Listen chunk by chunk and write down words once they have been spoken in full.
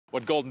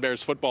What Golden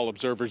Bears football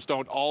observers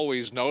don't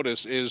always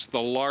notice is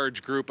the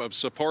large group of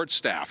support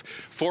staff,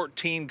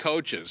 14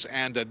 coaches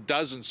and a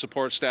dozen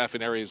support staff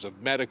in areas of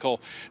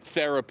medical,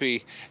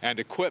 therapy, and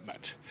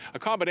equipment. A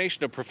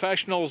combination of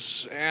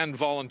professionals and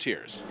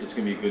volunteers. It's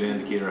going to be a good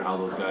indicator of how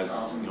those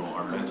guys,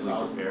 are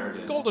mentally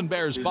prepared. Golden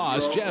Bears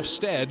boss Jeff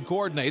Stead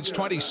coordinates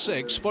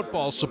 26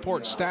 football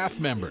support staff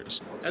members.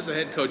 As a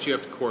head coach, you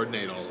have to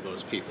coordinate all of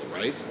those people,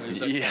 right?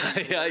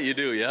 Yeah, you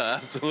do. Yeah,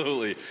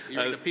 absolutely.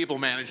 You're in the people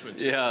management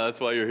team. Yeah, that's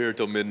why you're here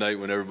till midnight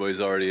when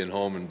everybody's already in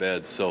home in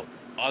bed. So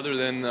other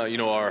than,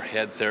 our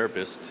head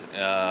therapist,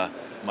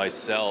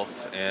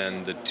 myself,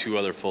 and the 2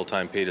 other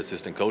full-time paid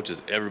assistant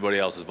coaches, everybody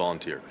else is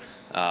volunteer.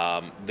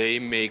 They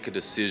make a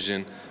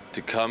decision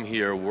to come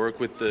here,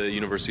 work with the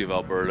University of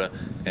Alberta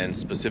and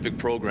specific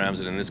programs,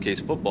 and in this case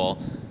football,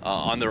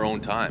 on their own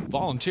time.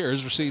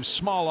 Volunteers receive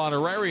small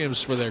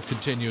honorariums for their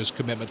continuous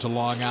commitment to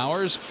long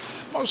hours.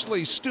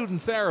 Mostly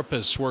student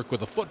therapists work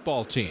with a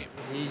football team.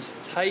 He's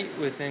tight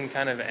within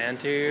kind of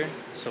anterior,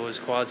 so his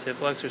quads hip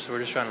flexor, so we're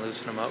just trying to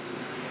loosen him up.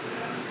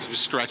 So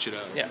just stretch it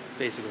out. Yeah,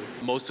 basically.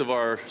 Most of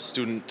our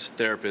student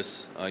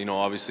therapists,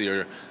 obviously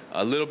are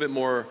a little bit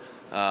more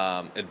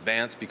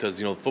advanced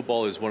because,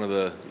 football is one of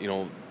the,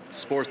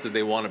 sports that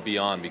they want to be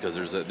on because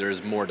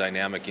there's more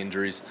dynamic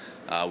injuries.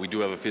 We do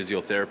have a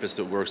physiotherapist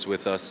that works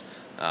with us,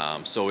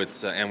 so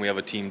it's and we have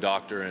a team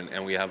doctor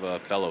and we have a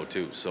fellow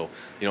too. So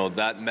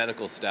that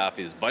medical staff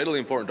is vitally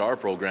important to our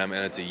program,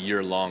 and it's a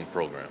year-long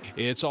program.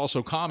 It's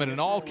also common in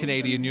all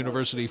Canadian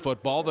university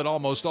football that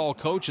almost all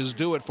coaches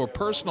do it for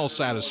personal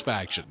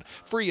satisfaction,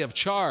 free of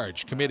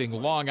charge, committing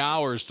long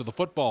hours to the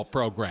football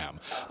program,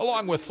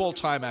 along with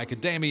full-time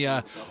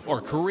academia or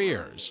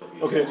careers.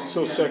 Okay,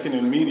 so second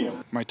and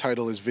medium. My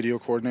title is video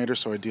coordinator,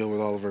 so I deal with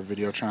all of our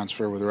video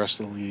transfer with the rest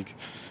of the league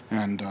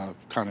and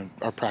kind of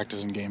our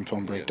practice and game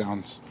film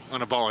breakdowns.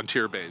 On a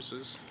volunteer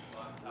basis?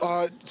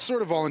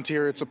 Sort of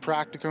volunteer. It's a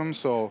practicum,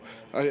 so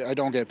I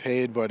don't get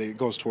paid, but it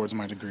goes towards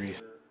my degree.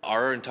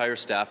 Our entire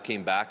staff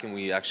came back, and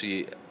we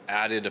actually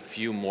added a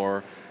few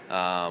more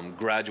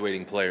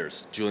graduating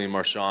players. Julian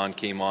Marchand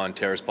came on,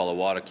 Terrace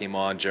Palawada came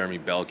on, Jeremy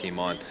Bell came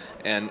on,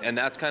 and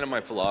that's kind of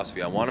my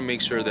philosophy. I want to make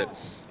sure that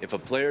if a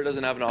player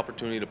doesn't have an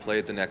opportunity to play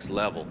at the next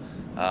level,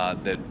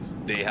 that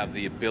they have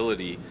the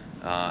ability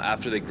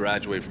after they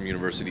graduate from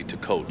university to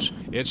coach.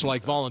 It's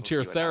like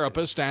volunteer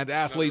therapist and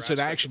Athletes in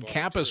Action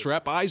campus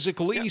rep Isaac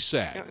Lee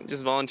said. Yeah,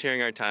 just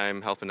volunteering our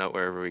time, helping out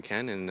wherever we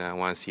can, and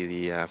want to see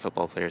the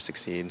football players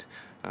succeed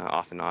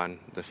off and on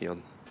the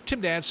field.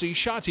 Tim Dancy,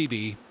 Shaw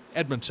TV,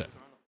 Edmonton.